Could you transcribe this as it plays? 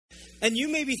And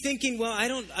you may be thinking, well, I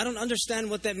don't understand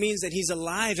what that means, that He's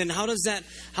alive, and how does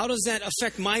that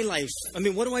affect my life? I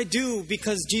mean, what do I do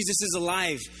because Jesus is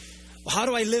alive? How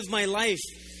do I live my life?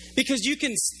 Because you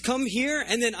can come here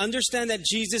and then understand that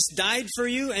Jesus died for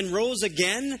you and rose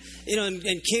again,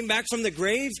 and came back from the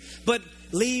grave, but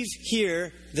leave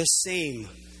here the same.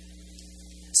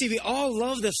 See, we all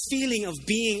love the feeling of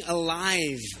being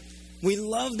alive. We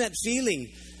love that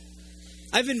feeling.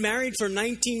 I've been married for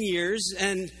 19 years,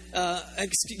 and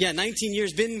 19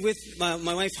 years. Been with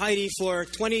my wife Heidi for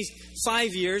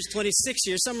 25 years, 26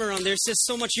 years, somewhere around there. It's just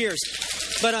so much years.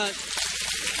 But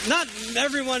not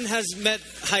everyone has met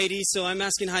Heidi, so I'm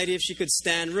asking Heidi if she could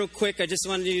stand real quick. I just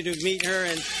wanted you to meet her,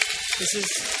 and this is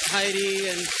Heidi,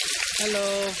 and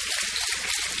hello.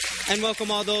 And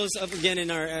welcome all those up again in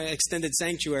our extended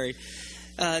sanctuary.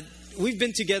 We've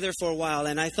been together for a while,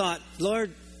 and I thought,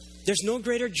 Lord, there's no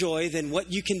greater joy than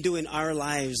what you can do in our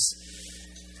lives.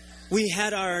 We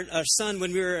had our son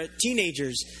when we were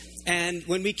teenagers, and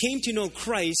when we came to know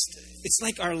Christ, it's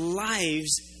like our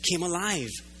lives came alive.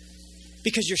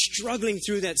 Because you're struggling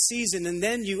through that season, and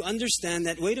then you understand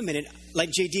that, wait a minute, like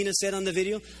Jadina said on the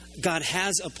video, God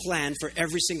has a plan for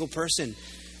every single person.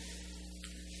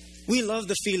 We love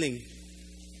the feeling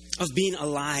of being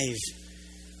alive.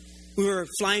 We were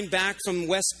flying back from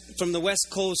the West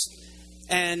Coast,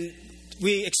 and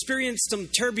we experienced some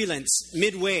turbulence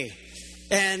midway.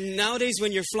 And nowadays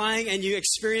when you're flying and you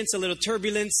experience a little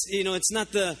turbulence, it's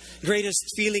not the greatest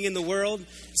feeling in the world.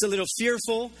 It's a little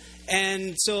fearful.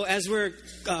 And so as we're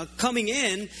coming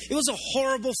in, it was a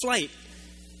horrible flight.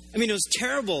 I mean, it was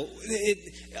terrible.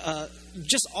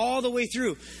 Just all the way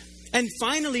through. And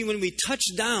finally, when we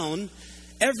touched down,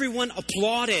 everyone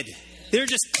applauded. They're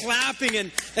just clapping,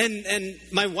 and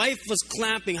my wife was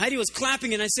clapping. Heidi was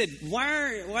clapping, and I said,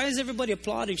 why is everybody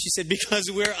applauding? She said,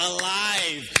 because we're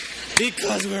alive.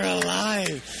 Because we're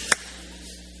alive.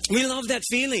 We love that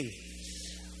feeling.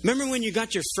 Remember when you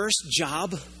got your first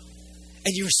job,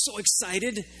 and you were so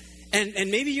excited?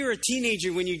 And maybe you're a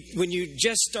teenager when you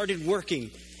just started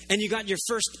working, and you got your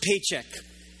first paycheck.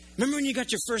 Remember when you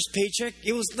got your first paycheck?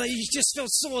 It was like you just felt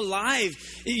so alive.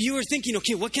 You were thinking,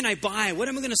 okay, what can I buy? What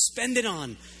am I going to spend it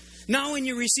on? Now when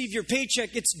you receive your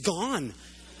paycheck, it's gone.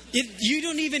 You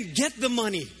don't even get the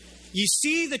money. You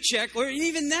see the check, or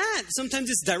even that. Sometimes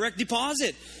it's direct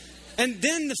deposit. And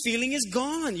then the feeling is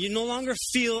gone. You no longer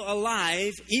feel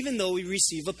alive, even though we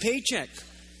receive a paycheck.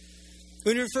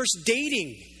 When we were first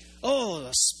dating,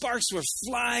 the sparks were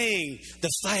flying. The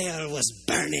fire was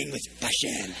burning with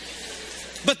passion.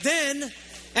 But then,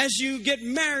 as you get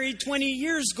married, 20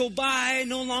 years go by,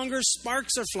 no longer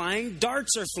sparks are flying,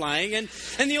 darts are flying, and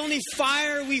the only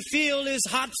fire we feel is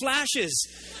hot flashes.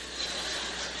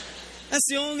 That's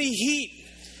the only heat.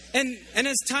 And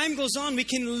as time goes on, we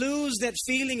can lose that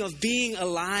feeling of being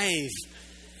alive.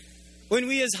 When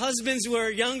we as husbands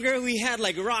were younger, we had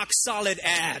like rock solid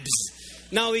abs.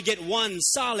 Now we get one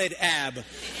solid ab.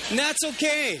 And that's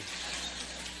okay.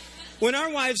 When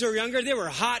our wives were younger, they were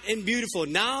hot and beautiful.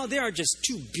 Now they are just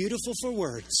too beautiful for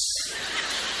words.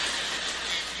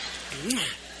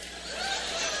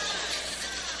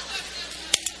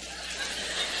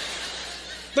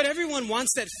 But everyone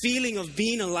wants that feeling of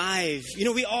being alive.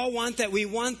 We all want that. We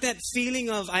want that feeling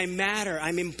of I matter,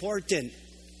 I'm important.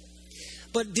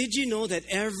 But did you know that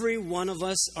every one of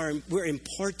us we're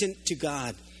important to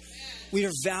God? We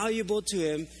are valuable to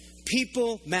Him.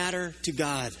 People matter to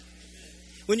God.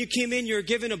 When you came in, you were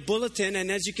given a bulletin, and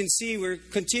as you can see, we're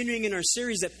continuing in our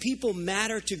series that people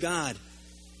matter to God.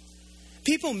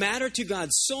 People matter to God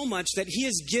so much that He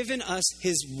has given us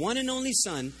His one and only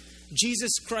Son,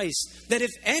 Jesus Christ, that if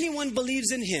anyone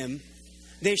believes in Him,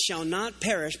 they shall not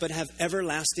perish but have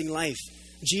everlasting life.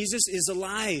 Jesus is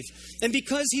alive. And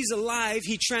because He's alive,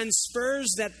 He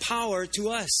transfers that power to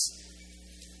us.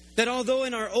 That although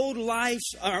in our old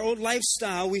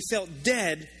lifestyle, we felt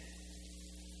dead,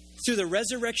 through the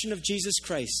resurrection of Jesus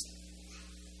Christ,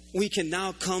 we can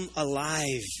now come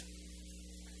alive.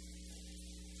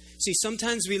 See,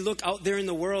 sometimes we look out there in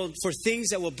the world for things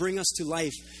that will bring us to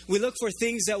life. We look for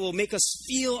things that will make us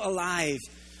feel alive,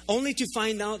 only to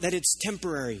find out that it's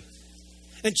temporary.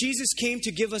 And Jesus came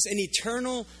to give us an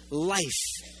eternal life.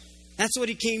 That's what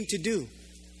He came to do.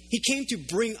 He came to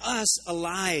bring us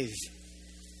alive.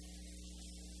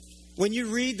 When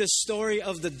you read the story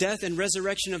of the death and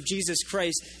resurrection of Jesus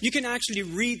Christ, you can actually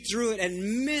read through it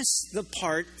and miss the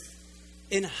part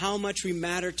in how much we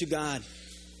matter to God.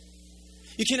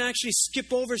 You can actually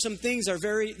skip over some things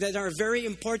that are very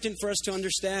important for us to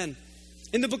understand.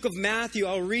 In the book of Matthew,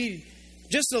 I'll read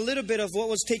just a little bit of what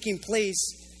was taking place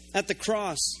at the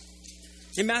cross.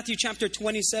 In Matthew chapter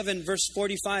 27, verse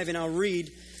 45, and I'll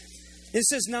read, it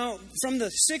says, "Now from the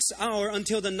 6th hour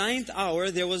until the 9th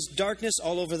hour, there was darkness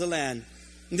all over the land."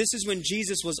 And this is when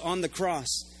Jesus was on the cross.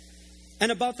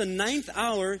 "And about the 9th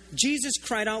hour, Jesus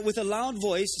cried out with a loud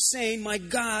voice, saying, my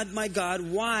God,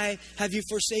 why have you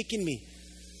forsaken me?"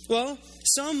 Well,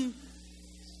 some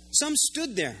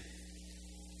stood there.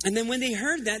 And then when they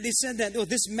heard that, they said that, "Oh,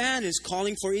 this man is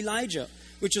calling for Elijah,"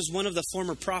 which was one of the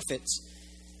former prophets.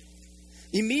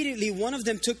 Immediately, one of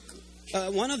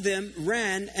them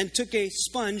ran and took a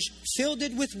sponge, filled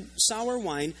it with sour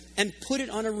wine, and put it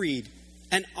on a reed,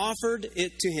 and offered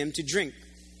it to him to drink.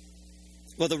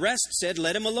 Well, the rest said,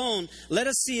 "Let him alone. Let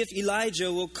us see if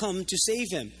Elijah will come to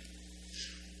save him."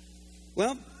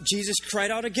 Well, Jesus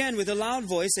cried out again with a loud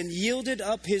voice and yielded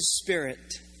up his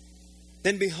spirit.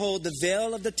 Then behold, the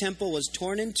veil of the temple was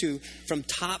torn in two from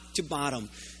top to bottom.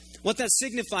 What that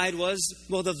signified was,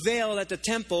 well, the veil at the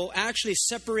temple actually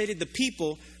separated the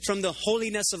people from the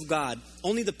holiness of God.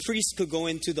 Only the priest could go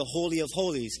into the Holy of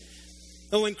Holies.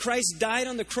 But when Christ died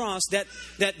on the cross, that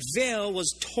veil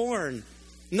was torn.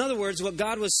 In other words, what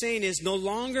God was saying is, no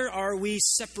longer are we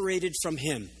separated from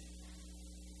Him.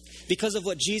 Because of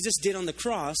what Jesus did on the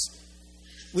cross,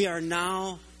 we are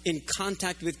now in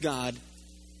contact with God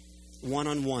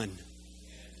one-on-one.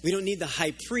 We don't need the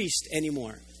high priest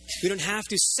anymore. We don't have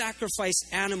to sacrifice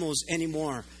animals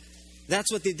anymore.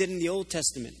 That's what they did in the Old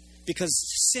Testament, because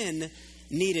sin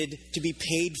needed to be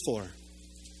paid for.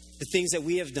 The things that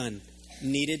we have done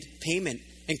needed payment.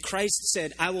 And Christ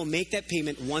said, "I will make that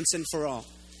payment once and for all.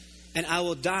 And I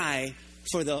will die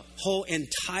for the whole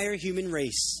entire human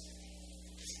race."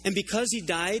 And because He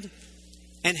died,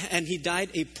 and He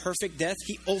died a perfect death,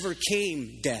 He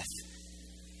overcame death.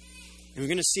 And we're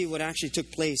going to see what actually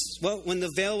took place. Well, when the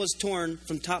veil was torn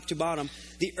from top to bottom,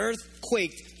 the earth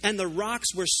quaked, and the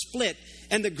rocks were split,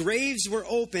 and the graves were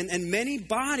open, and many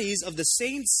bodies of the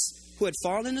saints who had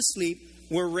fallen asleep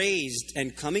were raised,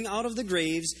 and coming out of the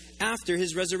graves after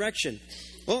His resurrection.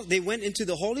 Well, they went into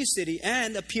the holy city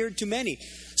and appeared to many.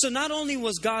 So not only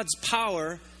was God's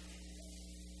power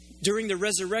during the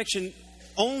resurrection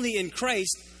only in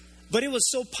Christ, but it was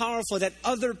so powerful that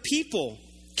other people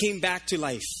came back to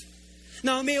life.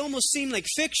 Now, it may almost seem like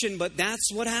fiction, but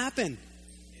that's what happened.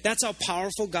 That's how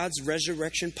powerful God's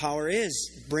resurrection power is.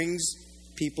 It brings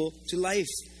people to life.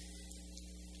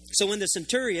 So when the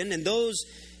centurion and those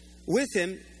with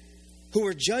him who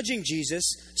were judging Jesus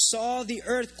saw the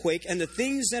earthquake and the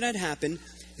things that had happened,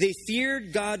 they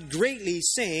feared God greatly,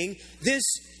 saying, "This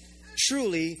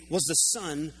truly was the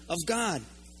Son of God."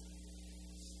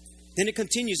 Then it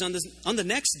continues, on the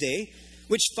next day,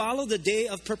 which followed the day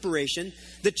of preparation,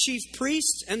 the chief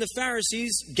priests and the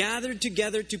Pharisees gathered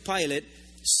together to Pilate,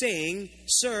 saying,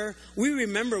 "Sir, we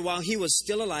remember while he was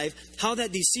still alive, how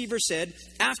that deceiver said,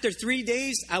 'After 3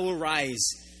 days I will rise.'"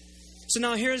 So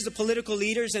now here's the political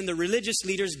leaders and the religious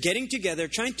leaders getting together,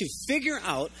 trying to figure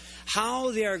out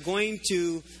how they are going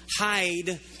to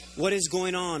hide what is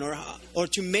going on, or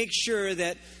to make sure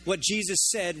that what Jesus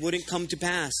said wouldn't come to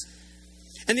pass.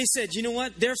 And they said, "You know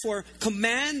what? Therefore,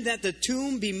 command that the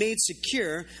tomb be made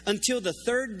secure until the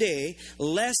 3rd day,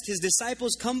 lest his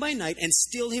disciples come by night and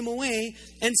steal him away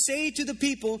and say to the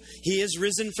people, 'He is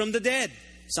risen from the dead.'"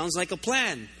 Sounds like a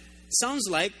plan. Sounds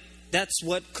like that's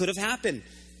what could have happened.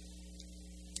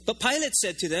 But Pilate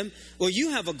said to them, "Well, you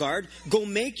have a guard. Go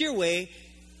make your way.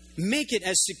 Make it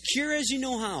as secure as you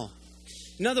know how."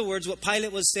 In other words, what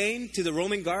Pilate was saying to the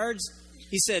Roman guards,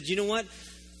 he said, "You know what?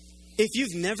 If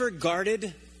you've never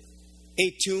guarded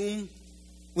a tomb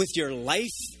with your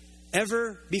life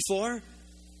ever before,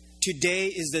 today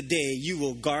is the day you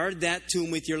will guard that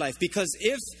tomb with your life. Because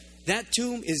if that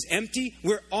tomb is empty,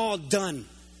 we're all done.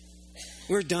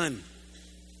 We're done."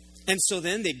 And so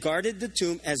then they guarded the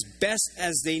tomb as best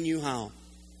as they knew how.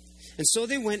 And so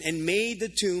they went and made the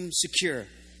tomb secure,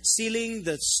 sealing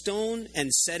the stone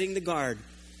and setting the guard.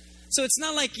 So it's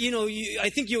not like, I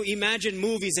think you imagine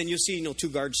movies and you see, 2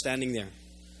 guards standing there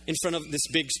in front of this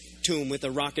big tomb with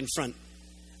a rock in front.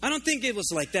 I don't think it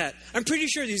was like that. I'm pretty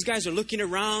sure these guys are looking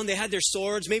around. They had their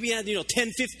swords. Maybe you had,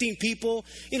 10, 15 people,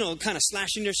 kind of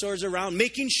slashing their swords around,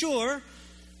 making sure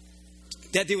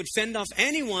that they would fend off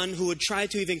anyone who would try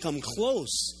to even come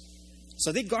close.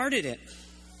 So they guarded it.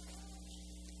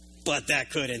 But that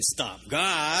couldn't stop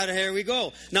God. Here we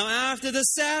go. Now after the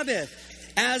Sabbath,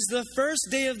 as the first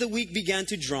day of the week began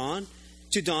to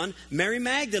dawn, Mary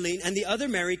Magdalene and the other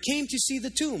Mary came to see the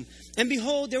tomb. And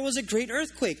behold, there was a great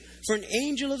earthquake, for an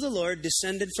angel of the Lord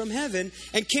descended from heaven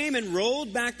and came and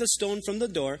rolled back the stone from the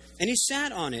door, and he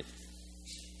sat on it.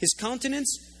 His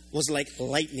countenance was like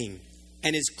lightning,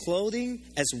 and his clothing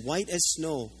as white as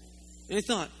snow. And I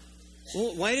thought,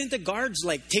 well, why didn't the guards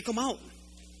take him out?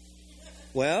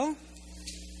 Well,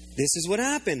 this is what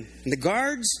happened. And the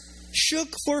guards shook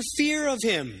for fear of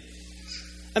him.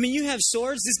 I mean, you have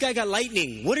swords. This guy got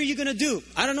lightning. What are you going to do?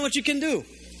 I don't know what you can do.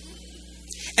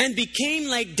 And became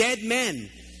like dead men.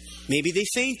 Maybe they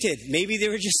fainted. Maybe they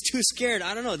were just too scared.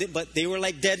 I don't know. But they were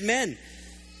like dead men.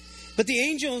 But the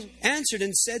angel answered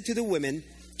and said to the women,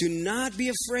 do not be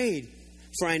afraid,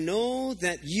 for I know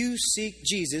that you seek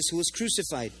Jesus who was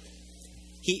crucified.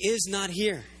 He is not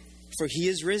here, for he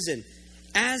is risen.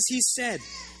 As he said,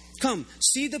 come,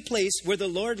 see the place where the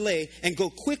Lord lay, and go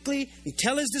quickly and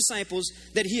tell his disciples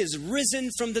that he is risen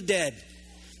from the dead.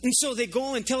 And so they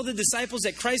go and tell the disciples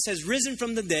that Christ has risen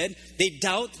from the dead. They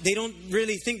doubt. They don't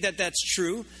really think that that's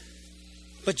true.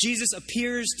 But Jesus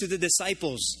appears to the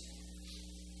disciples.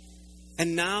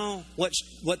 And now what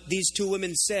these two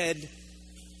women said,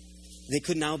 they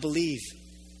could now believe.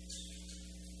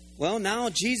 Well, now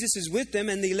Jesus is with them,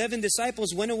 and the 11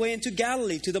 disciples went away into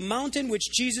Galilee to the mountain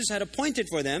which Jesus had appointed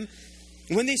for them.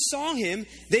 When they saw him,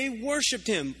 they worshipped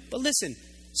him. But listen,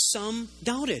 some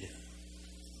doubted.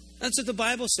 That's what the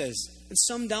Bible says. And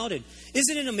some doubted.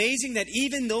 Isn't it amazing that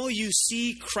even though you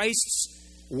see Christ's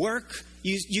work,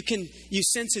 you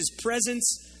sense his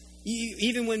presence,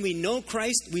 even when we know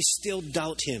Christ, we still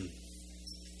doubt him.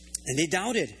 And they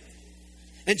doubted.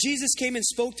 And Jesus came and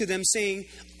spoke to them, saying,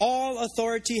 all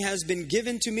authority has been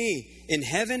given to me in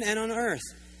heaven and on earth.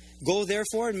 Go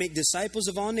therefore and make disciples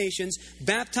of all nations,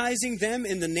 baptizing them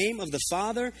in the name of the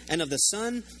Father and of the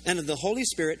Son and of the Holy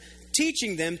Spirit,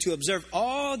 teaching them to observe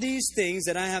all these things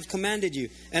that I have commanded you.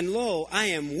 And lo, I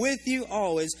am with you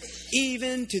always,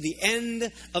 even to the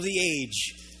end of the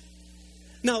age.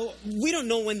 Now, we don't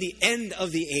know when the end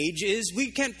of the age is.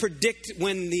 We can't predict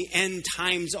when the end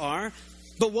times are.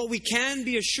 But what we can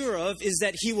be assured of is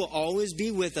that he will always be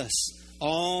with us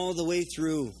all the way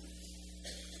through.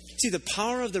 See, the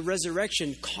power of the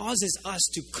resurrection causes us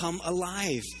to come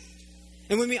alive.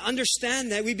 And when we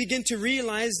understand that, we begin to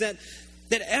realize that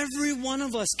every one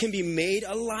of us can be made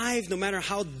alive no matter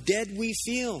how dead we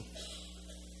feel.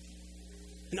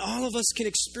 And all of us can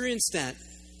experience that.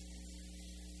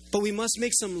 But we must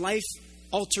make some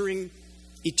life-altering,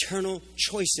 eternal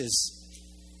choices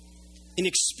in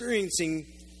experiencing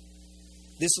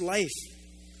this life.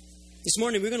 This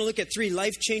morning, we're going to look at 3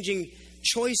 life-changing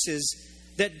choices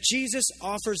that Jesus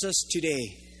offers us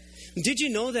today. Did you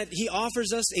know that he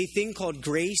offers us a thing called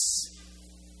grace?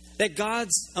 That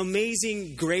God's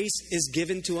amazing grace is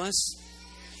given to us?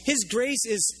 His grace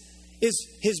is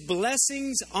his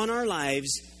blessings on our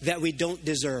lives that we don't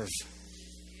deserve.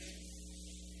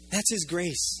 That's his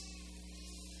grace.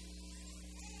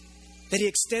 That he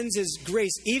extends his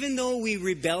grace, even though we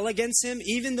rebel against him,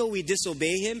 even though we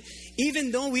disobey him,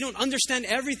 even though we don't understand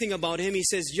everything about him. He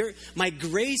says, my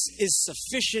grace is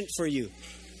sufficient for you.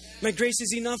 My grace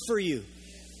is enough for you.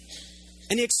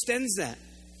 And he extends that.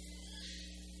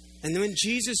 And then when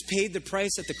Jesus paid the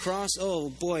price at the cross, oh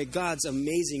boy, God's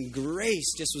amazing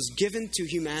grace just was given to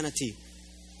humanity.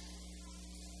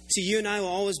 See, you and I will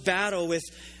always battle with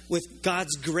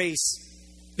God's grace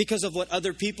because of what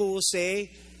other people will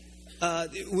say.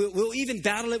 We'll even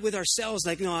battle it with ourselves,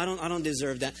 like, no, I don't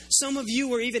deserve that. Some of you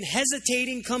were even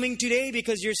hesitating coming today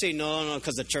because you're saying, no,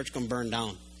 because the church can burn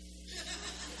down.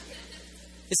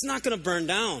 It's not going to burn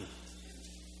down.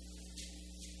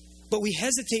 But we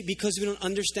hesitate because we don't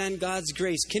understand God's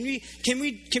grace. Can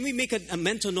we make a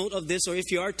mental note of this, or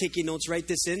if you are taking notes, write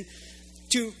this in.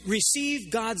 To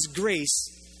receive God's grace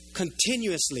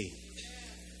continuously.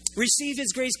 Receive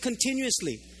his grace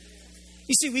continuously.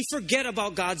 You see, we forget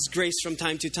about God's grace from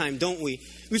time to time, don't we?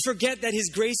 We forget that his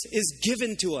grace is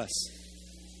given to us.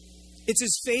 It's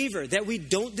his favor that we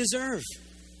don't deserve.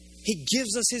 He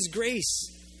gives us his grace.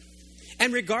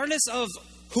 And regardless of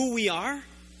who we are,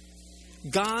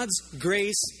 God's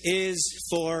grace is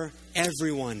for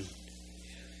everyone.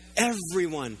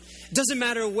 Everyone. It doesn't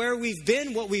matter where we've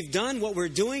been, what we've done, what we're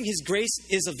doing. His grace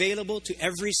is available to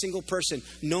every single person.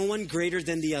 No one greater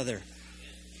than the other.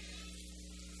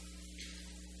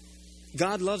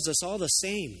 God loves us all the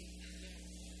same.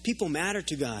 People matter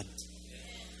to God.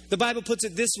 The Bible puts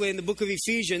it this way in the book of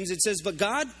Ephesians. It says, but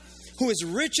God, who is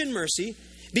rich in mercy,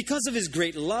 because of his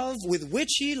great love with which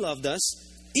he loved us,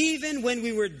 even when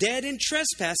we were dead in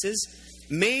trespasses,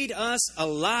 made us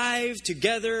alive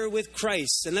together with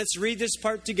Christ. And let's read this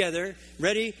part together.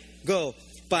 Ready? Go.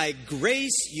 By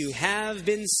grace you have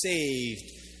been saved.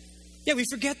 Yeah, we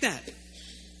forget that.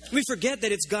 We forget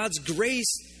that it's God's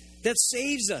grace that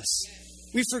saves us.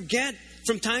 We forget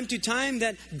from time to time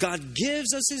that God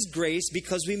gives us his grace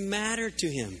because we matter to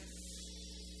him.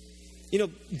 You know,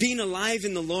 being alive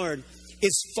in the Lord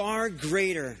is far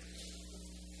greater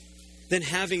than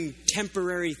having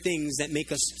temporary things that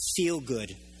make us feel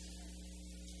good.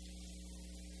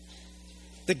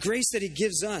 The grace that He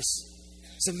gives us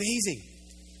is amazing.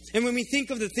 And when we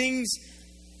think of the things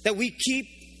that we keep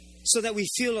so that we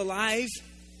feel alive,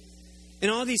 and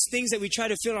all these things that we try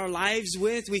to fill our lives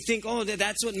with, we think, oh,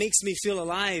 that's what makes me feel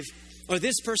alive. Or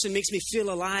this person makes me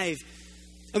feel alive.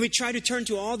 And we try to turn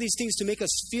to all these things to make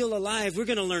us feel alive. We're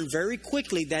going to learn very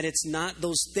quickly that it's not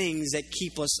those things that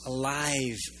keep us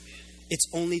alive. It's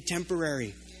only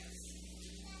temporary.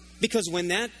 Because when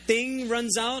that thing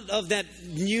runs out of that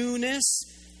newness,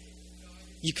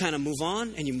 you kind of move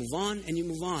on and you move on and you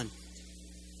move on.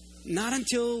 Not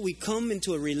until we come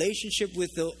into a relationship with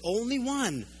the only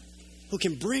one who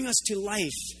can bring us to life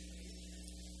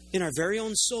in our very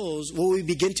own souls will we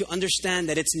begin to understand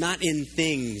that it's not in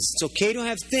things. It's okay to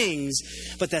have things,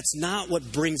 but that's not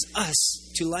what brings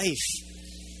us to life.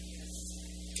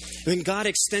 When God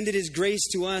extended His grace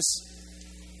to us,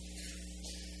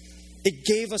 it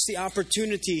gave us the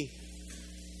opportunity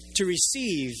to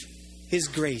receive His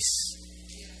grace.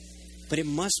 But it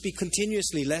must be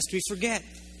continuously, lest we forget.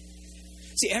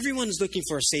 See, everyone is looking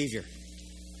for a Savior.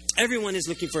 Everyone is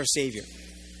looking for a Savior.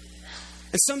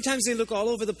 And sometimes they look all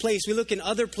over the place. We look in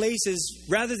other places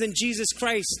rather than Jesus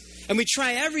Christ. And we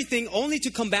try everything only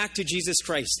to come back to Jesus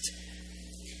Christ.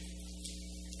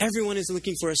 Everyone is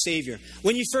looking for a Savior.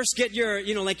 When you first get your,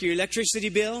 like your electricity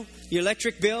bill, your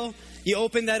electric bill, you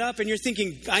open that up and you're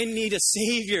thinking, I need a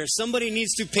Savior. Somebody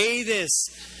needs to pay this.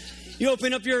 You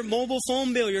open up your mobile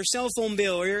phone bill, your cell phone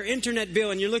bill, or your internet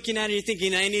bill, and you're looking at it and you're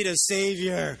thinking, I need a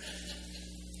Savior.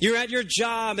 You're at your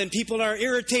job and people are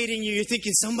irritating you. You're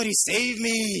thinking, somebody save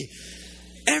me.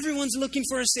 Everyone's looking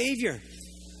for a Savior.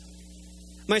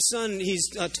 My son, he's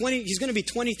 20. He's going to be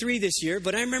 23 this year.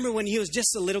 But I remember when he was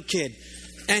just a little kid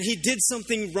and he did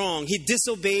something wrong. He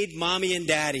disobeyed mommy and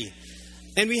daddy.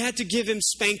 And we had to give him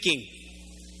spanking.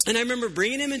 And I remember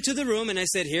bringing him into the room and I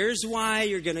said, here's why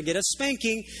you're going to get a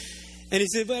spanking. And he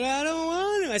said, but I don't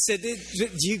want to. I said,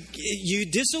 you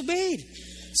disobeyed.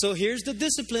 So here's the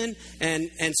discipline.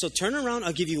 And so turn around.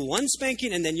 I'll give you one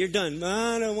spanking and then you're done.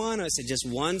 I don't want to. I said, just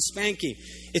one spanking.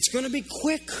 It's going to be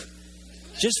quick.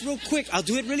 Just real quick. I'll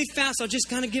do it really fast. I'll just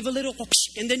kind of give a little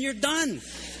and then you're done.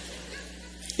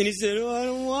 And he said, oh, I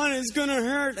don't want it. It's going to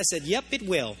hurt. I said, yep, it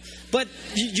will. But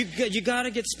you got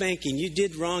to get spanking. You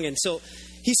did wrong. And so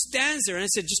he stands there and I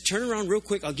said, just turn around real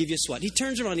quick. I'll give you a swat. He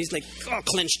turns around. He's like, oh,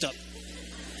 clenched up.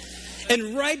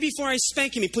 And right before I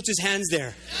spank him, he puts his hands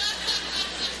there.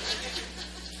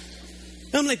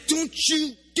 And I'm like, don't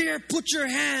you dare put your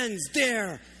hands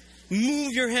there.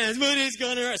 Move your hands. But it's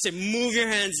going to hurt. I said, move your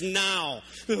hands now.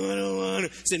 Oh, I don't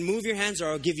want to. I said, move your hands or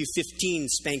I'll give you 15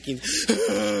 spankings.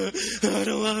 I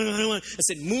don't want to. I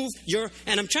said, move your...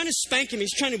 And I'm trying to spank him.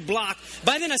 He's trying to block.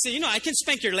 By then I said, I can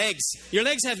spank your legs. Your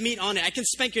legs have meat on it. I can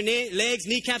spank your legs,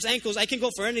 kneecaps, ankles. I can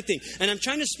go for anything. And I'm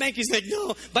trying to spank. He's like,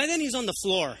 no. By then he's on the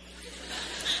floor.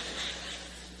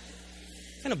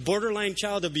 Kind of borderline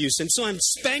child abuse. And so I'm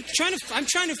trying to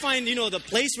find, the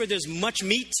place where there's much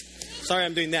meat. Sorry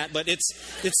I'm doing that, but it's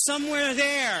somewhere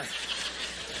there.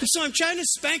 And so I'm trying to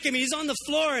spank him. He's on the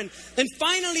floor. And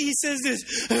finally he says this,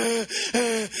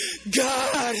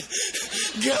 God,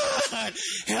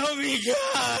 help me,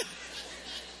 God.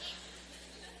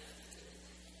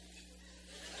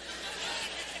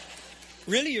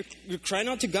 Really? You're crying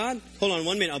out to God? Hold on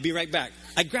 1 minute. I'll be right back.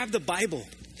 I grabbed the Bible.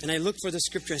 And I looked for the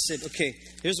scripture. I said, okay,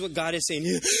 here's what God is saying.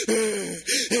 It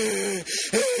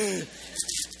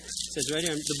says right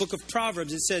here in the book of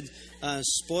Proverbs, it said,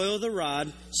 spoil the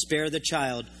rod, spare the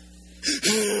child. I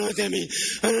don't know what that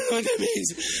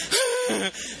means.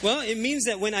 Well, it means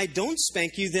that when I don't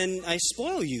spank you, then I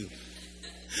spoil you.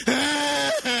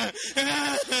 I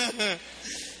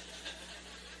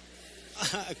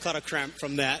caught a cramp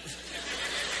from that.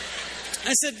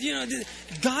 I said,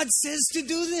 God says to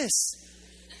do this.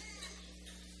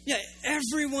 Yeah,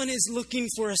 everyone is looking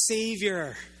for a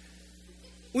Savior.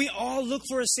 We all look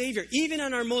for a Savior. Even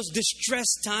in our most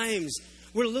distressed times,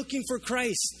 we're looking for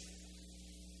Christ.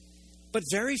 But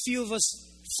very few of us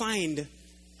find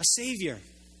a Savior.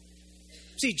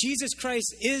 See, Jesus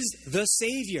Christ is the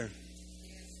Savior.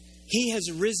 He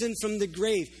has risen from the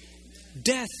grave.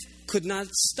 Death could not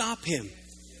stop Him.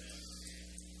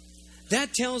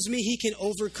 That tells me He can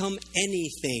overcome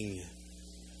anything.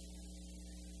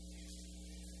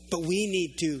 But we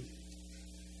need to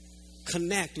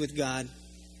connect with God,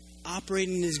 operate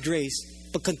in His grace,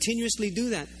 but continuously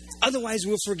do that. Otherwise,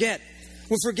 we'll forget.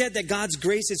 We'll forget that God's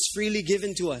grace is freely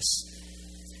given to us.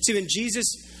 See, when Jesus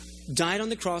died on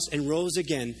the cross and rose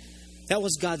again, that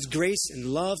was God's grace and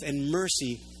love and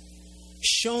mercy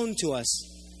shown to us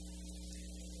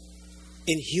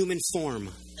in human form.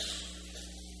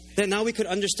 That now we could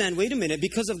understand, wait a minute,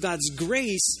 because of God's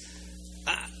grace,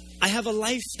 I have a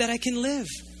life that I can live.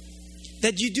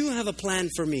 That you do have a plan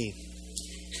for me.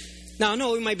 Now, I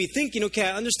know we might be thinking, okay,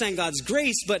 I understand God's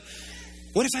grace, but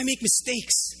what if I make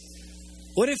mistakes?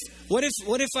 Can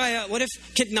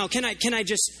I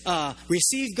just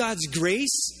receive God's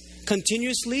grace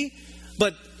continuously,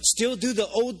 but still do the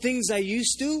old things I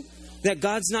used to that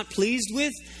God's not pleased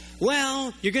with?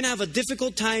 Well, you're going to have a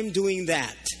difficult time doing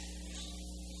that.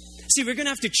 See, we're going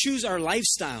to have to choose our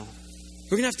lifestyle.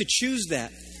 We're going to have to choose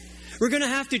that. We're going to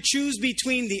have to choose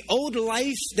between the old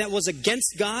life that was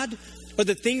against God, or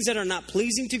the things that are not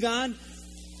pleasing to God,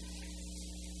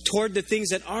 toward the things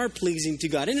that are pleasing to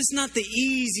God. And it's not the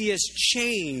easiest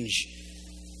change.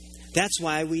 That's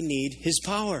why we need His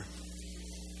power.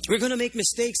 We're going to make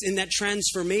mistakes in that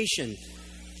transformation.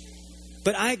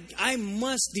 But I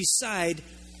must decide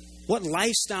what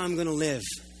lifestyle I'm going to live.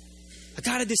 I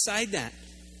got to decide that.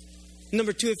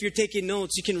 Number 2, if you're taking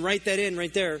notes, you can write that in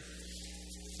right there.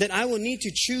 That I will need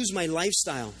to choose my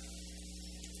lifestyle.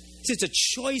 It's a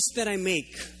choice that I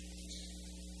make.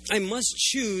 I must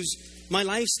choose my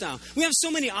lifestyle. We have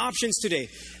so many options today.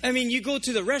 I mean, you go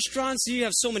to the restaurants, you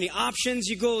have so many options.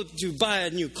 You go to buy a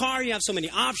new car, you have so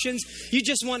many options. You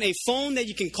just want a phone that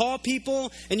you can call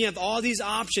people, and you have all these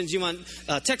options. You want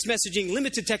text messaging,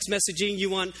 limited text messaging. You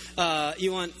want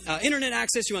internet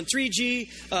access. You want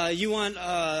 3G. You want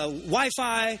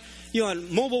Wi-Fi. You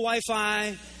want mobile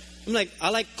Wi-Fi. I'm like, I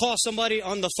like call somebody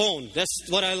on the phone. That's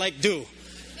what I like do.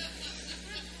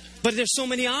 But there's so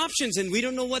many options, and we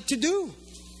don't know what to do.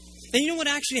 And you know what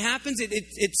actually happens?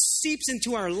 It seeps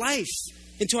into our life,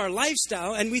 into our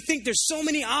lifestyle, and we think there's so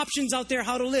many options out there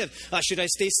how to live. Should I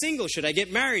stay single? Should I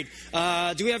get married?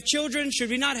 Do we have children? Should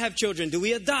we not have children? Do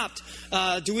we adopt?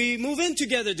 Do we move in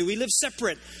together? Do we live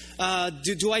separate?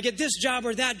 Do I get this job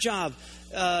or that job?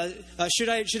 Should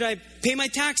I pay my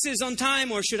taxes on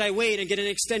time, or should I wait and get an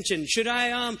extension? Should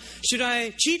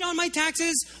I cheat on my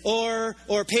taxes or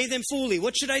pay them fully?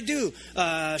 What should I do?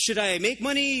 Should I make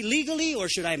money legally, or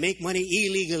should I make money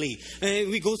illegally? And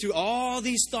we go through all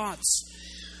these thoughts.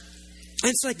 And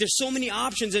it's like there's so many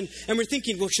options, and we're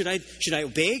thinking, well, should I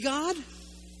obey God?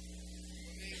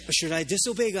 Or should I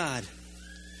disobey God?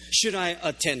 Should I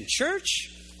attend church,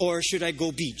 or should I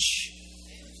go beach?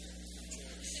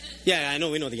 Yeah, I know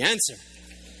we know the answer.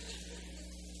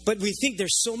 But we think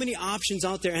there's so many options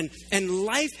out there, and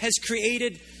life has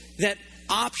created that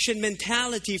option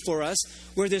mentality for us,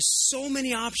 where there's so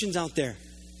many options out there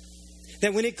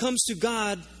that when it comes to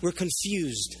God, we're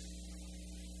confused.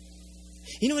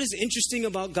 You know what is interesting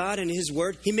about God and His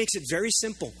Word? He makes it very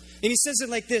simple. And He says it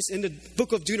like this in the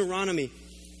book of Deuteronomy.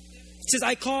 It says,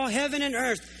 I call heaven and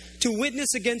earth to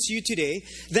witness against you today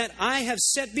that I have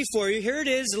set before you, here it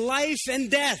is, life and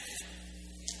death.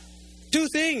 2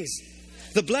 things,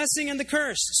 the blessing and the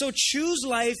curse. So choose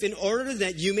life in order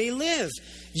that you may live,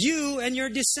 you and your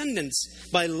descendants,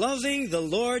 by loving the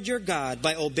Lord your God,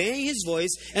 by obeying His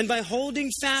voice, and by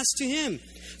holding fast to Him.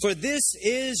 For this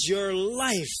is your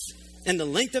life and the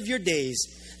length of your days,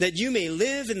 that you may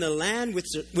live in the land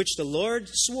which the Lord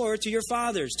swore to your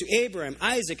fathers, to Abraham,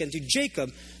 Isaac, and to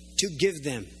Jacob, to give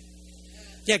them.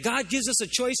 Yeah, God gives us a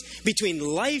choice between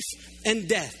life and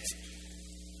death.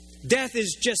 Death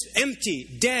is just empty,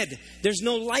 dead. There's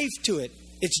no life to it.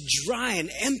 It's dry and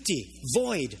empty,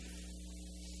 void.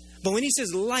 But when He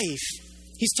says life,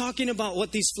 He's talking about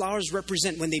what these flowers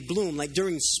represent when they bloom, like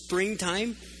during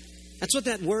springtime. That's what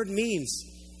that word means.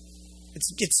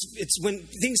 It's when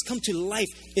things come to life.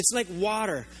 It's like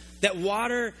water. That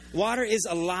water is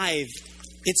alive.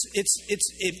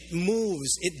 It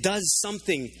moves. It does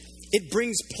something. It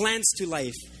brings plants to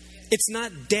life. It's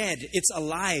not dead. It's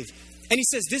alive. And He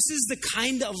says, this is the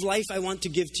kind of life I want to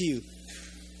give to you,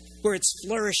 where it's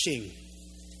flourishing.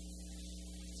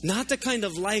 Not the kind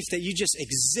of life that you just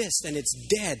exist and it's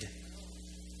dead.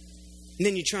 And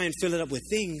then you try and fill it up with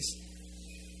things.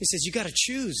 He says, you got to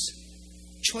choose.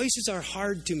 Choices are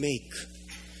hard to make.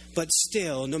 But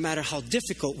still, no matter how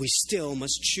difficult, we still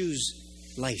must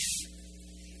choose life.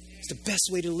 It's the best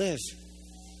way to live.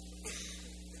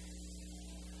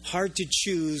 Hard to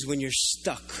choose when you're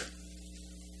stuck,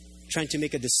 trying to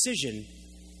make a decision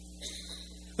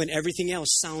when everything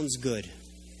else sounds good.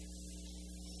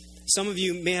 Some of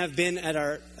you may have been at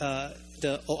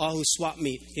the Oahu swap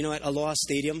meet, at Aloha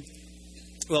Stadium.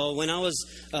 Well, when I was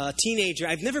a teenager,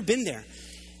 I've never been there.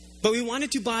 But we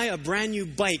wanted to buy a brand new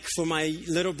bike for my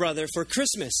little brother for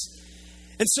Christmas.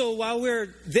 And so while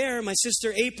we're there, my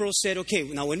sister April said, okay,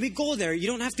 now when we go there, you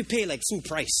don't have to pay like full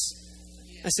price.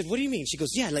 I said, what do you mean? She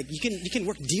goes, yeah, like you can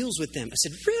work deals with them. I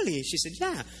said, really? She said,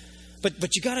 yeah.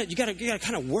 But you gotta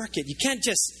kind of work it. You can't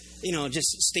just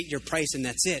state your price and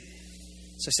that's it.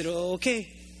 So I said, oh,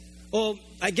 okay. Well,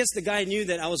 I guess the guy knew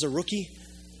that I was a rookie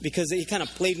because he kind of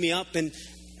played me up.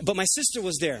 But my sister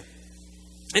was there.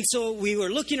 And so we were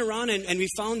looking around and we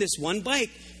found this one bike.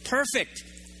 Perfect.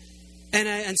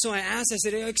 And so I asked, I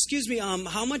said, excuse me,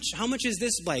 how much is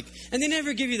this bike? And they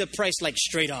never give you the price like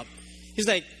straight up. He's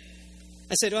like,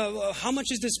 I said, how much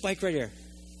is this bike right here?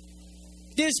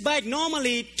 This bike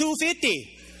normally $250.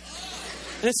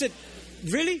 And I said,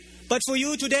 really? But for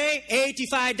you today,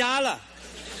 $85.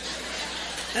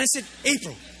 And I said,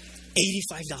 April,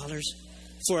 $85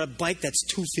 for a bike that's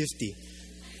 $250.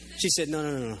 She said,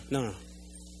 no.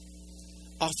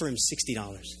 Offer him $60.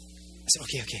 I said,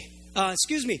 okay.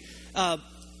 Excuse me,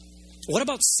 what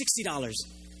about $60?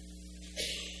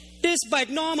 This bike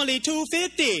normally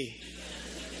 $250.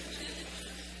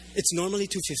 It's normally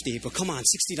 $250, but come on,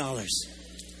 $60.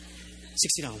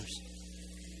 $60.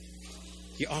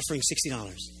 You're offering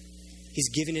 $60. He's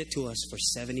giving it to us for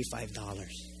 $75.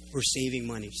 We're saving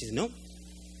money. She said, nope.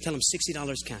 Tell him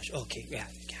 $60 cash. Okay, yeah,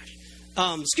 cash.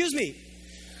 Excuse me.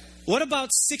 What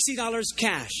about $60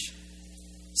 cash?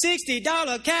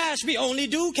 $60 cash. We only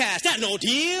do cash. That's no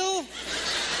deal.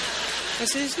 I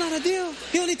said, it's not a deal.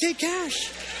 He only take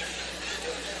cash.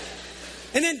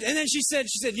 And then she said,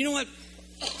 you know what?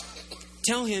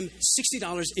 Tell him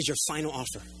 $60 is your final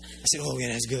offer. I said, oh, yeah,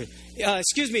 that's good.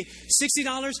 Excuse me,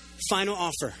 $60, final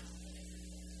offer.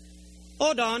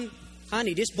 Hold on.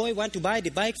 Honey, this boy want to buy the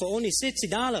bike for only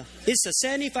 $60. It's a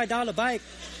 $75 bike.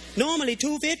 Normally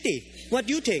 $250. What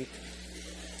do you think?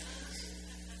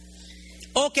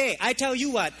 Okay, I tell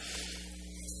you what.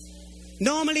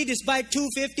 Normally this bike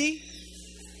 $250.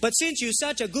 But since you're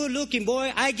such a good-looking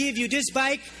boy, I give you this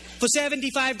bike for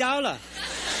 $75.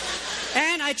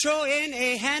 And I throw in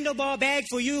a handlebar bag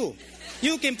for you.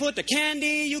 You can put the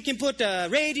candy, you can put the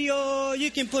radio,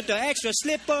 you can put the extra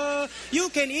slipper, you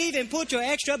can even put your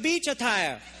extra beach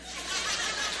attire.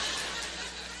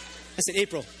 I said,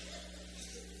 April,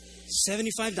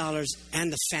 $75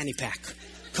 and the fanny pack.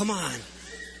 Come on.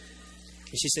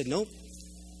 And she said, nope,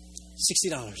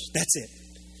 $60. That's it.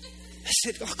 I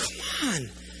said, oh, come on.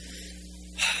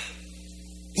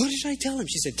 What did I tell him?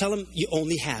 She said, tell him you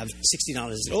only have $60.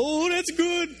 I said, oh, that's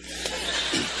good.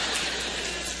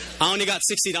 I only got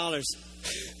 $60.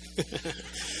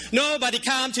 Nobody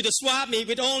come to the swap meet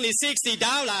with only $60.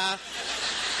 I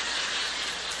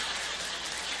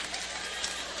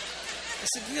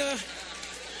said, yeah,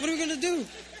 what are we going to do?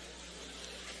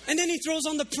 And then he throws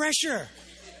on the pressure.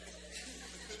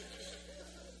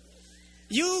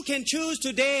 You can choose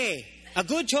today a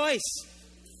good choice,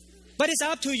 but it's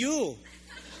up to you.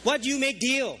 What you make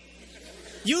deal.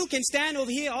 You can stand over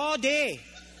here all day.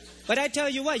 But I tell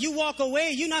you what, you walk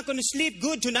away, you're not going to sleep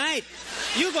good tonight.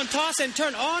 You're going to toss and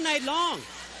turn all night long.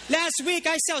 Last week,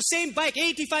 I sell same bike,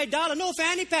 $85, no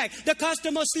fanny pack. The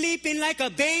customer sleeping like a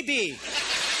baby.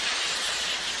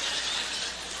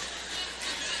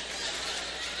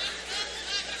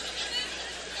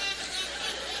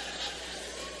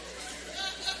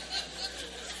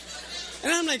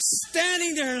 And I'm like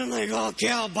standing there and I'm like, okay,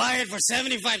 I'll buy it for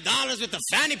 $75 with the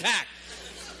fanny pack.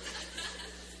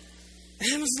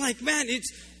 And I was like, man,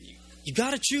 you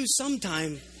got to choose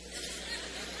sometime.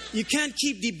 You can't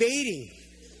keep debating.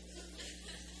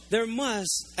 There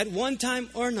must, at one time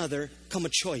or another, come a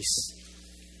choice.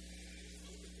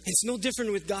 It's no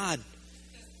different with God.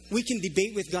 We can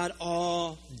debate with God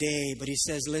all day, but He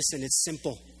says, listen, it's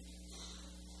simple.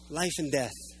 Life and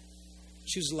death.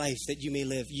 Choose life that you may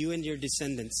live, you and your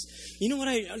descendants. You know what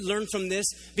I learned from this?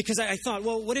 Because I thought,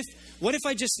 well, what if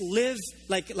I just live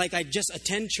like I just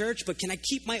attend church, but can I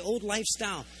keep my old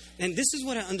lifestyle? And this is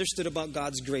what I understood about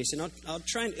God's grace, and I'll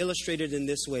try and illustrate it in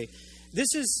this way.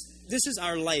 This is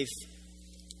our life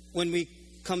when we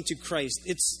come to Christ.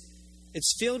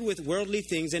 It's filled with worldly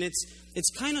things, and it's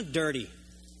kind of dirty.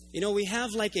 You know, we have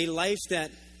like a life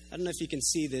that, I don't know if you can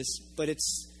see this, but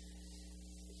it's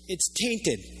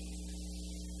tainted.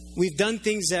 We've done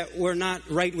things that were not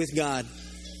right with God.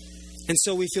 And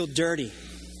so we feel dirty.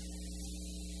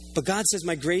 But God says,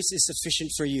 my grace is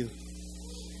sufficient for you.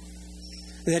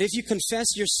 That if you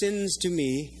confess your sins to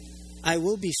me, I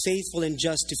will be faithful and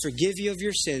just to forgive you of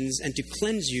your sins and to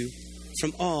cleanse you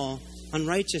from all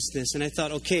unrighteousness. And I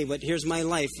thought, okay, but here's my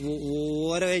life.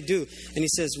 What do I do? And He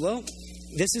says, well,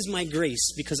 this is my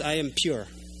grace because I am pure.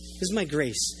 This is my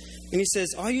grace. And He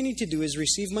says, all you need to do is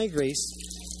receive my grace.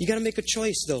 You got to make a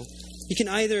choice, though. You can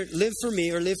either live for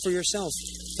me or live for yourself.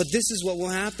 But this is what will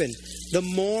happen. The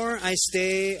more I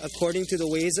stay according to the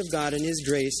ways of God and His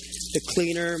grace, the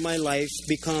cleaner my life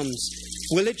becomes.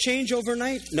 Will it change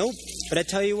overnight? Nope. But I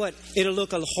tell you what, it'll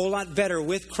look a whole lot better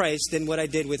with Christ than what I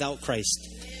did without Christ.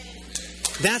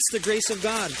 That's the grace of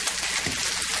God.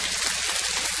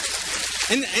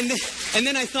 And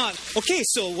then I thought, okay,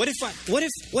 so what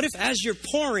if as you're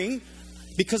pouring,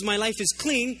 because my life is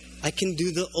clean, I can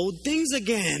do the old things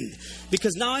again.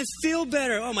 Because now I feel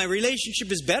better. Oh, my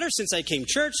relationship is better since I came to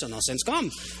church. So no sense come.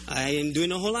 I am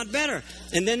doing a whole lot better.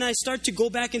 And then I start to go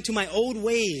back into my old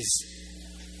ways.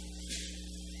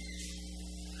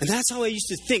 And that's how I used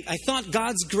to think. I thought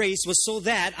God's grace was so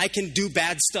that I can do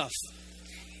bad stuff.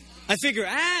 I figure,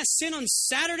 sin on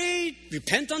Saturday,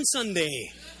 repent on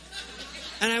Sunday.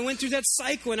 And I went through that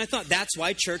cycle and I thought that's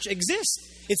why church exists.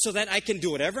 It's so that I can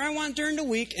do whatever I want during the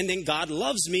week and then God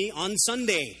loves me on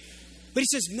Sunday. But He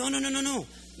says, no.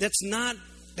 That's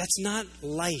not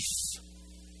life.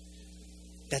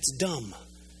 That's dumb.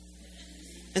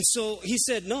 And so He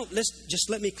said, no,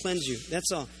 let me cleanse you.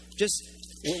 That's all.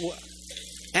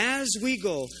 As we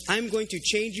go, I'm going to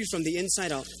change you from the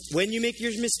inside out. When you make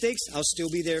your mistakes, I'll still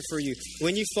be there for you.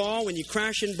 When you fall, when you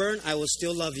crash and burn, I will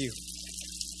still love you.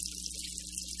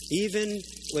 Even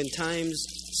when times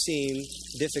seem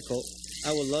difficult,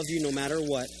 I will love you no matter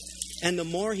what. And the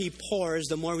more He pours,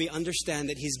 the more we understand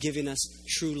that He's giving us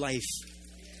true life.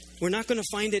 We're not going to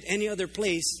find it any other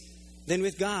place than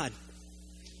with God.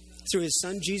 Through His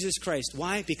Son, Jesus Christ.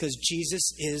 Why? Because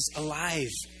Jesus is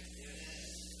alive.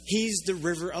 He's the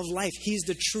river of life. He's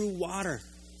the true water.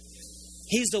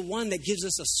 He's the one that gives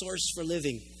us a source for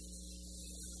living.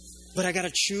 But I got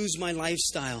to choose my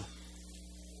lifestyle.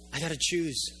 I got to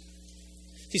choose.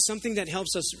 See, something that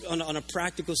helps us on a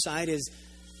practical side is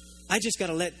I just got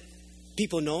to let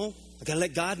people know. I got to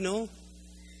let God know.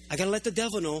 I got to let the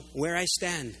devil know where I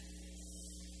stand.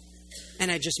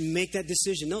 And I just make that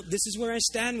decision. No, this is where I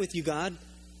stand with you, God.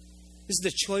 This is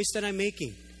the choice that I'm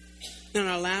making. And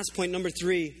our last point, number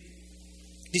 3,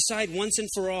 decide once and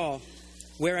for all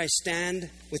where I stand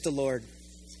with the Lord.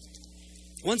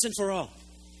 Once and for all.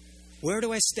 Where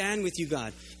do I stand with you,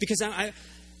 God? Because I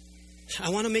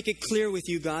want to make it clear with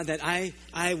you, God, that I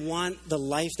want the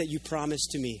life that you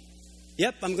promised to me.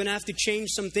 Yep, I'm going to have to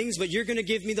change some things, but you're going to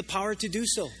give me the power to do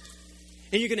so.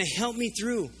 And you're going to help me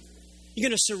through. You're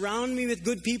going to surround me with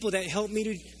good people that help me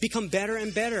to become better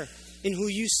and better in who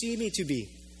you see me to be.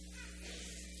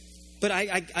 But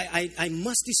I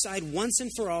must decide once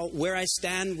and for all where I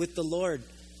stand with the Lord.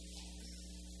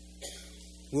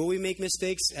 Will we make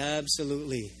mistakes?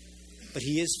 Absolutely. But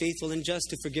He is faithful and just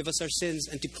to forgive us our sins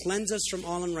and to cleanse us from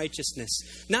all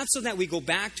unrighteousness. Not so that we go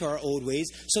back to our old ways,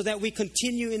 so that we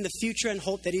continue in the future and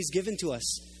hope that He's given to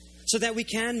us. So that we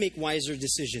can make wiser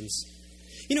decisions.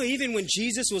 You know, even when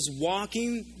Jesus was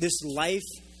walking this life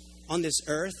on this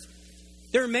earth,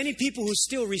 there are many people who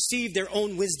still received their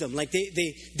own wisdom. Like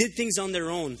they did things on their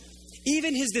own.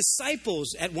 Even His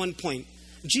disciples at one point.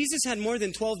 Jesus had more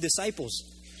than 12 disciples.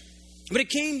 But it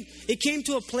came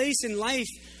to a place in life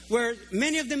where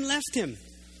many of them left Him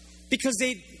because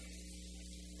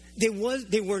they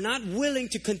were not willing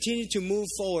to continue to move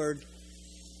forward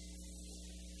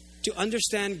to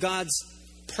understand God's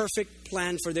perfect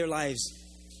plan for their lives.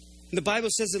 And the Bible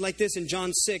says it like this in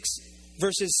John 6,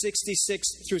 verses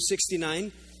 66 through 69.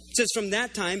 It says, from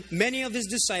that time, many of His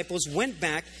disciples went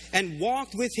back and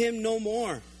walked with Him no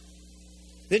more.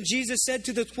 Then Jesus said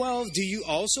to the 12, do you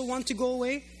also want to go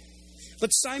away? But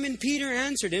Simon Peter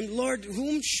answered Him, Lord,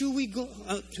 whom shall we go?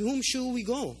 Whom shall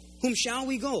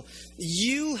we go?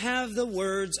 You have the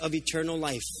words of eternal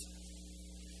life.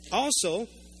 Also,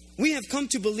 we have come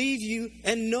to believe you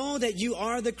and know that you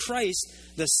are the Christ,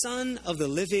 the Son of the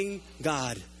living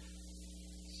God.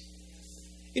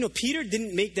 You know, Peter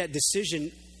didn't make that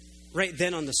decision right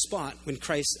then on the spot when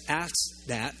Christ asked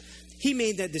that. He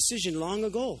made that decision long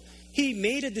ago. He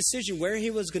made a decision where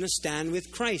he was going to stand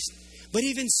with Christ. But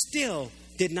even still,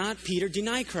 did not Peter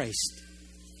deny Christ?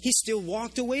 He still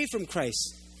walked away from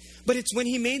Christ. But it's when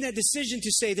he made that decision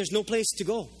to say there's no place to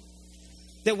go,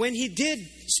 that when he did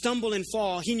stumble and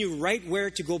fall, he knew right where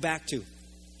to go back to.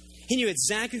 He knew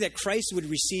exactly that Christ would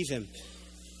receive him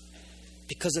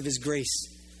because of His grace.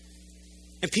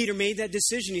 And Peter made that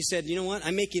decision. He said, you know what?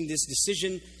 I'm making this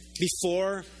decision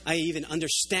before I even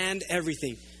understand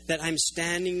everything, that I'm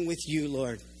standing with you,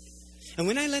 Lord. And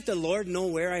when I let the Lord know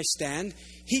where I stand,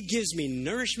 He gives me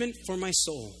nourishment for my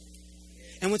soul.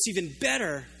 And what's even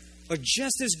better, or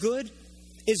just as good,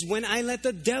 is when I let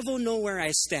the devil know where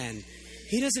I stand.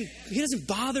 He doesn't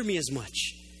bother me as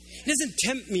much. He doesn't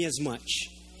tempt me as much.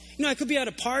 You know, I could be at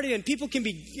a party and people can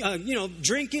be,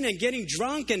 drinking and getting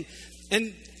drunk and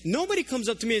nobody comes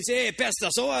up to me and say, "Hey, Pastor,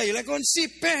 so you like one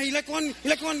sip? You like one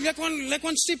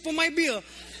sip of my beer?"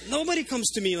 Nobody comes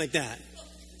to me like that.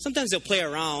 Sometimes they'll play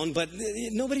around, but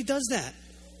nobody does that.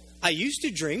 I used to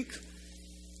drink.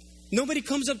 Nobody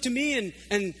comes up to me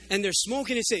and they're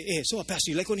smoking and say, "Hey, so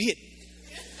Pastor, you like one hit?"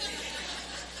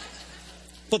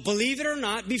 But believe it or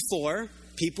not, before,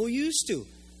 people used to.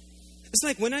 It's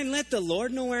like when I let the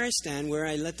Lord know where I stand, where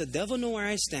I let the devil know where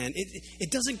I stand, it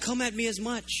doesn't come at me as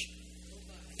much.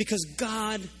 Because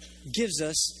God gives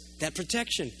us that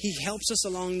protection. He helps us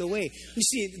along the way. You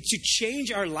see, to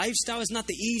change our lifestyle is not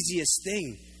the easiest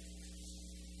thing.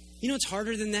 You know what's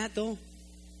harder than that, though?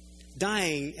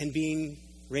 Dying and being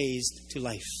raised to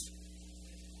life.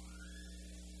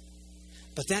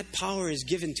 But that power is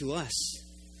given to us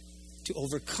to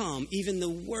overcome even the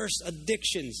worst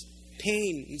addictions,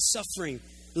 pain and suffering,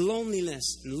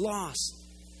 loneliness and loss.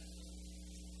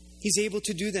 He's able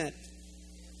to do that.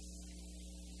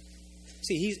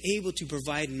 See, He's able to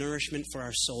provide nourishment for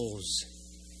our souls.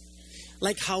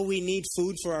 Like how we need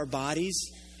food for our bodies,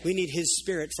 we need His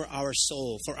Spirit for our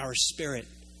soul, for our spirit.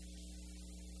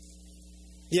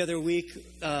 The other week,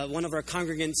 one of our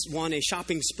congregants won a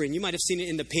shopping spree. And you might have seen it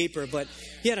in the paper, but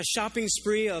he had a shopping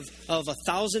spree of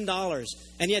 $1,000.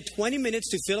 And he had 20 minutes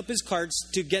to fill up his carts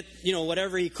to get,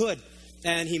 whatever he could.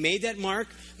 And he made that mark.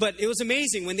 But it was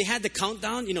amazing when they had the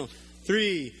countdown,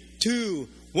 3, 2,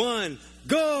 1,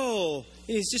 go.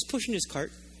 And he's just pushing his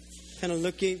cart, kind of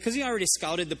looking, because he already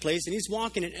scouted the place. And he's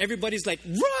walking and everybody's like,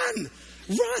 run,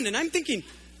 run. And I'm thinking,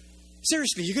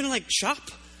 seriously, you're going to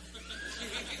shop?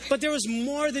 But there was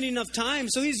more than enough time.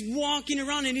 So he's walking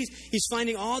around and he's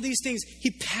finding all these things.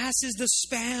 He passes the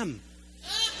Spam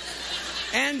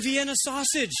and Vienna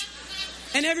sausage.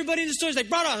 And everybody in the store is like,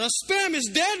 brother, the Spam is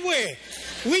dead way.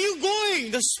 Where you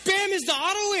going? The Spam is the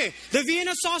auto way. The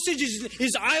Vienna sausage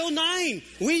is aisle 9.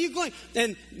 Where you going?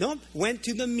 And no, went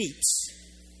to the meats.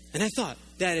 And I thought,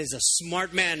 that is a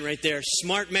smart man right there.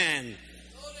 Smart man.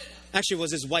 Actually, it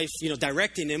was his wife,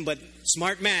 directing him, but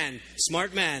smart man.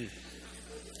 Smart man.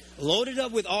 Loaded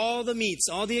up with all the meats,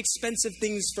 all the expensive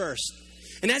things first.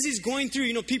 And as he's going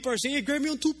through, people are saying, "Hey, grab me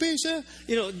on 2 pesos."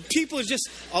 People are just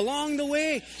along the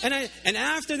way. And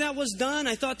after that was done,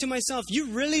 I thought to myself,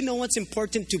 you really know what's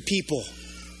important to people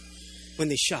when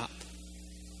they shop.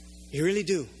 You really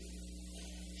do.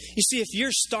 You see, if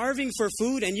you're starving for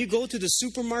food and you go to the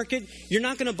supermarket, you're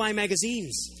not going to buy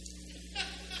magazines.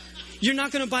 You're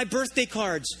not going to buy birthday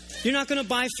cards. You're not going to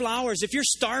buy flowers. If you're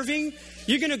starving,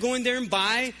 you're going to go in there and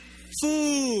buy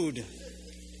food.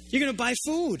 You're going to buy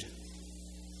food.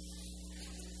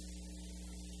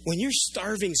 When you're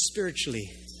starving spiritually,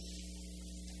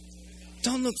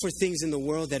 don't look for things in the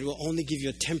world that will only give you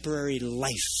a temporary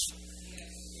life.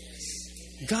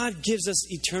 God gives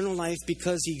us eternal life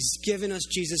because He's given us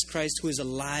Jesus Christ, who is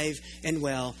alive and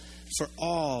well for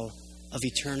all of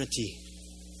eternity.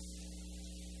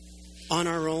 On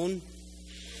our own,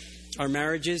 our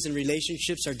marriages and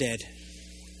relationships are dead.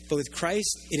 But with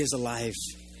Christ, it is alive.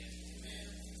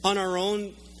 On our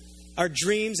own, our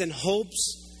dreams and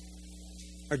hopes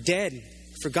are dead,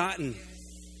 forgotten.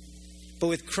 But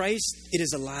with Christ, it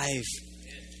is alive.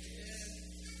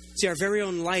 See, our very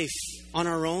own life, on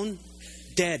our own,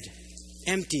 dead,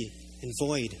 empty, and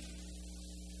void.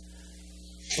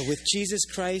 But with Jesus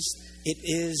Christ, it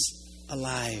is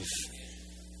alive.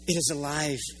 It is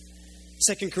alive.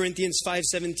 2 Corinthians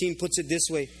 5:17 puts it this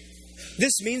way.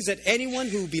 This means that anyone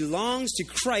who belongs to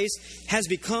Christ has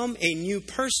become a new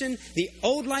person. The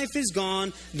old life is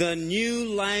gone. The new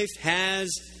life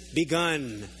has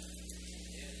begun.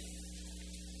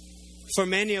 For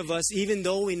many of us, even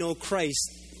though we know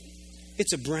Christ,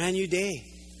 it's a brand new day.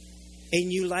 A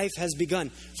new life has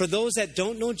begun. For those that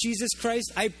don't know Jesus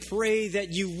Christ, I pray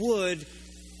that you would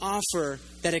offer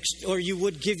that, or you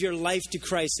would give your life to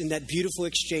Christ in that beautiful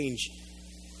exchange.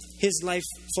 His life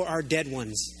for our dead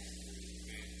ones.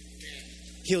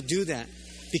 He'll do that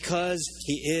because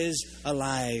He is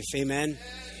alive. Amen.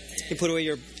 You can put away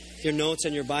your notes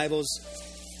and your Bibles.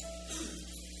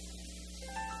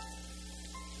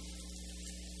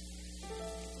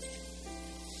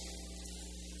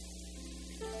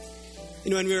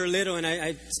 When we were little, and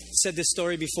I said this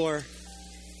story before,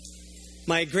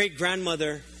 my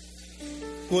great-grandmother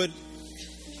would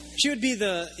be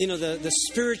the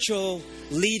spiritual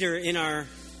leader in our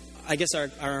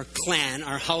clan,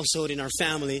 our household, in our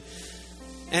family.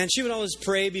 And she would always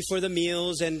pray before the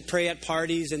meals and pray at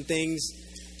parties and things.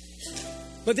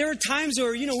 But there were times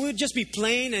where, we would just be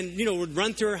playing and, we'd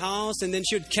run through her house and then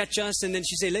she would catch us and then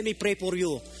she'd say, "Let me pray for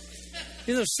you."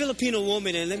 Filipino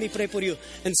woman, and let me pray for you.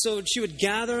 And so she would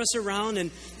gather us around,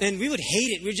 and we would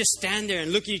hate it. We'd just stand there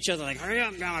and look at each other like, hurry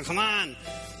up, grandma, come on.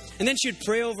 And then she would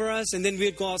pray over us, and then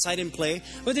we'd go outside and play.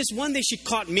 But this one day she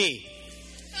caught me.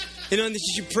 And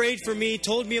she prayed for me,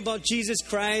 told me about Jesus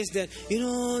Christ, that,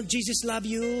 Jesus loves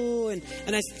you. And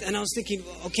I was thinking,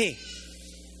 okay.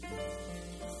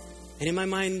 And in my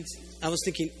mind, I was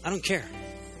thinking, I don't care.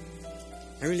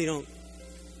 I really don't.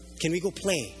 Can we go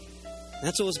play? And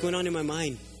that's what was going on in my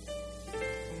mind.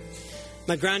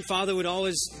 My grandfather would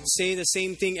always say the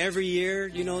same thing every year.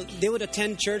 They would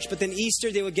attend church, but then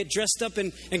Easter they would get dressed up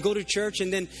and go to church.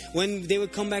 And then when they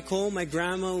would come back home, my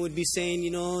grandma would be saying,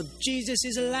 Jesus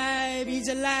is alive, he's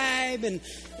alive. And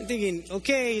I'm thinking,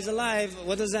 okay, he's alive.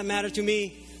 What does that matter to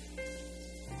me?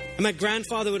 And my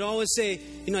grandfather would always say,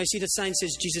 I see the sign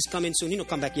says Jesus coming soon.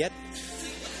 Come back yet.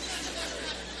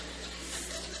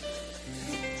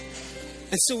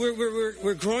 And so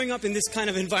we're growing up in this kind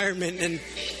of environment,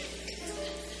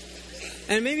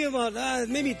 and maybe about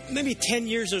maybe 10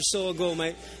 years or so ago,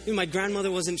 my grandmother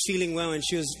wasn't feeling well, and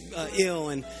she was ill,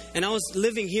 and I was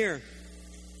living here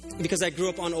because I grew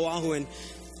up on Oahu,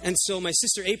 and so my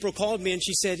sister April called me and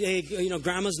she said, hey,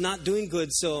 grandma's not doing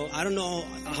good, so I don't know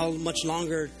how much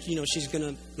longer she's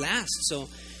gonna last, so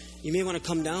you may want to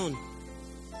come down.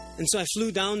 And so I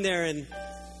flew down there, and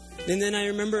then I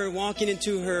remember walking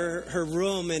into her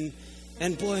room,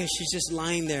 and boy, she's just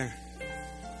lying there.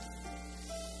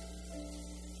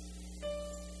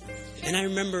 And I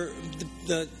remember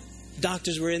the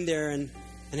doctors were in there, and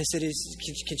I said,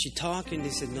 can she talk? And they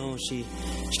said, no, she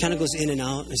kind of goes in and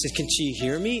out. I said, can she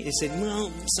hear me? They said,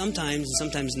 well, sometimes and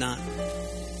sometimes not.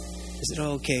 I said,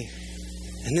 oh, okay.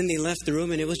 And then they left the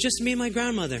room, and it was just me and my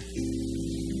grandmother.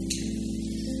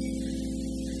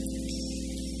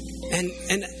 And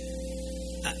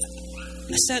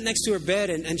I sat next to her bed,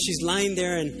 and she's lying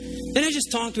there, and then I just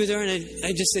talked with her, and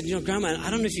I just said, Grandma, I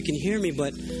don't know if you can hear me,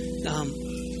 but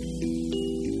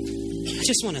I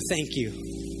just want to thank you.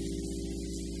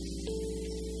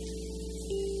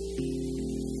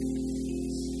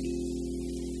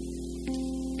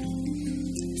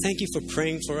 Thank you for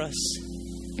praying for us,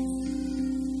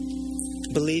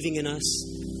 believing in us,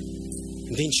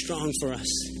 and being strong for us.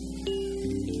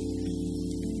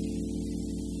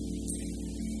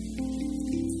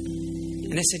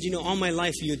 And I said, all my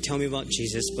life you would tell me about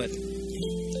Jesus, but it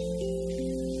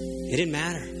didn't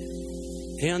matter.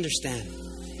 I didn't understand.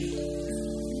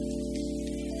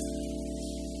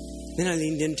 Then I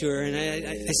leaned into her and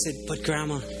I said, but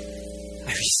Grandma,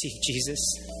 I received Jesus.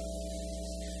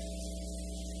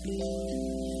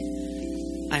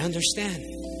 I understand.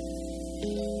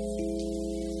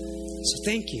 So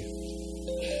thank you.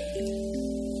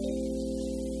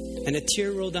 And a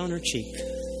tear rolled down her cheek.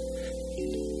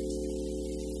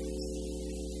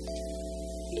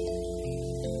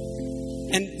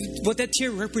 And what that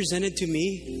tear represented to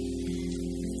me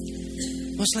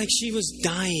was like she was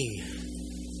dying.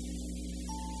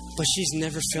 But she's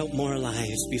never felt more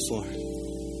alive before.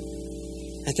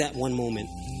 At that one moment.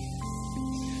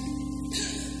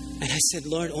 And I said,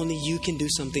 Lord, only you can do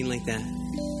something like that.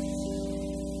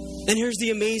 And here's the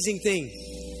amazing thing.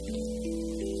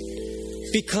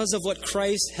 Because of what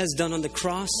Christ has done on the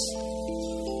cross,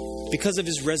 because of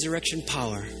his resurrection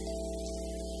power,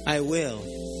 I will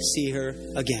see her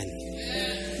again.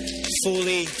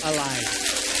 Fully alive.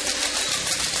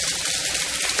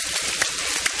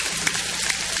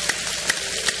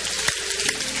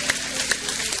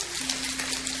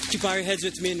 Would you bow your heads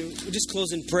with me and we'll just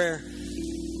close in prayer.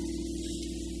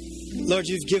 Lord,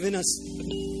 you've given us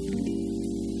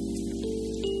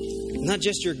not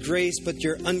just your grace, but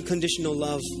your unconditional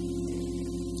love.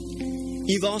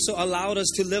 You've also allowed us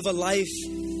to live a life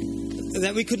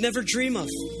that we could never dream of.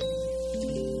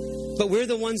 But we're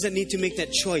the ones that need to make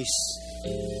that choice.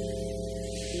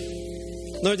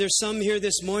 Lord, there's some here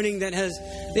this morning that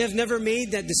they have never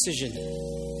made that decision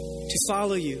to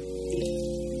follow you,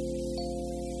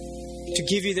 to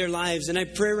give you their lives. And I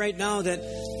pray right now that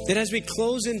as we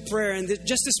close in prayer and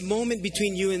just this moment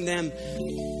between you and them,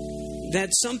 that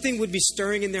something would be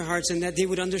stirring in their hearts and that they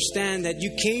would understand that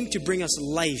you came to bring us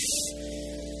life,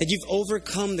 that you've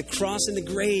overcome the cross and the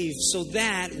grave so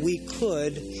that we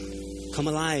could come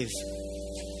alive.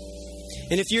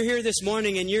 And if you're here this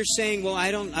morning and you're saying, well,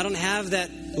 I don't have that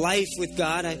life with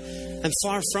God, I'm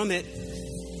far from it.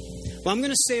 Well, I'm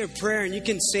going to say a prayer and you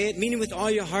can say it, meaning with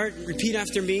all your heart, repeat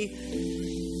after me.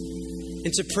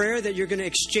 It's a prayer that you're going to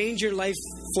exchange your life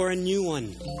for a new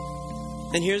one.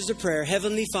 And here's the prayer.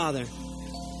 Heavenly Father,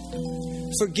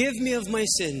 forgive me of my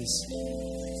sins.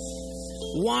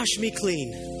 Wash me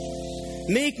clean.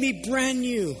 Make me brand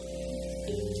new.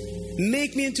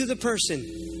 Make me into the person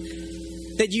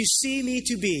that you see me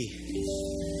to be.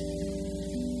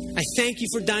 I thank you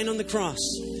for dying on the cross.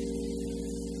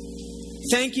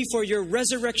 Thank you for your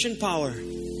resurrection power.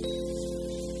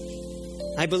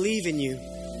 I believe in you.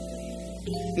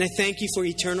 And I thank you for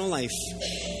eternal life.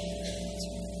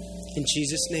 In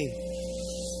Jesus' name.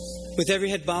 With every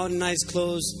head bowed and eyes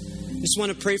closed, I just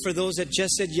want to pray for those that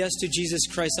just said yes to Jesus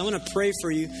Christ. I want to pray for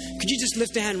you. Could you just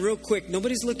lift a hand real quick?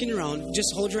 Nobody's looking around.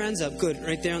 Just hold your hands up. Good.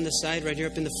 Right there on the side, right here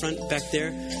up in the front, back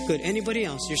there. Good. Anybody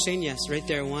else? You're saying yes. Right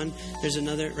there. One. There's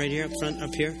another right here up front,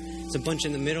 up here. There's a bunch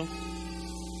in the middle.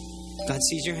 God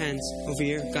sees your hands. Over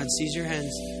here. God sees your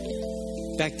hands.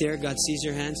 Back there. God sees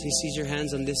your hands. He sees your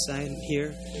hands on this side.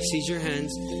 Here. He sees your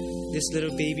hands. This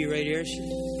little baby right here.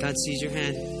 God sees your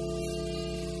hand.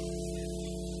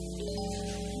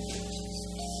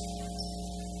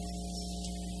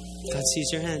 God sees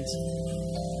your hands.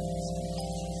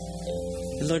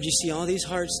 And Lord, you see all these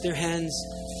hearts, their hands,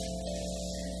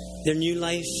 their new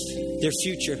life, their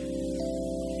future.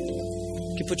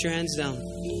 You can put your hands down.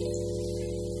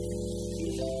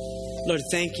 Lord,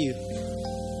 thank you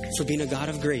for being a God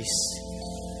of grace,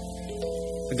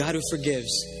 a God who forgives,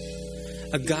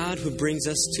 a God who brings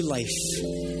us to life.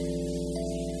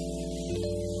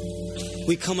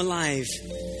 We come alive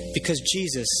because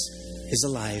Jesus is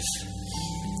alive.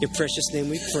 In your precious name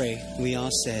we pray. We all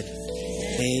said,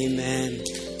 amen.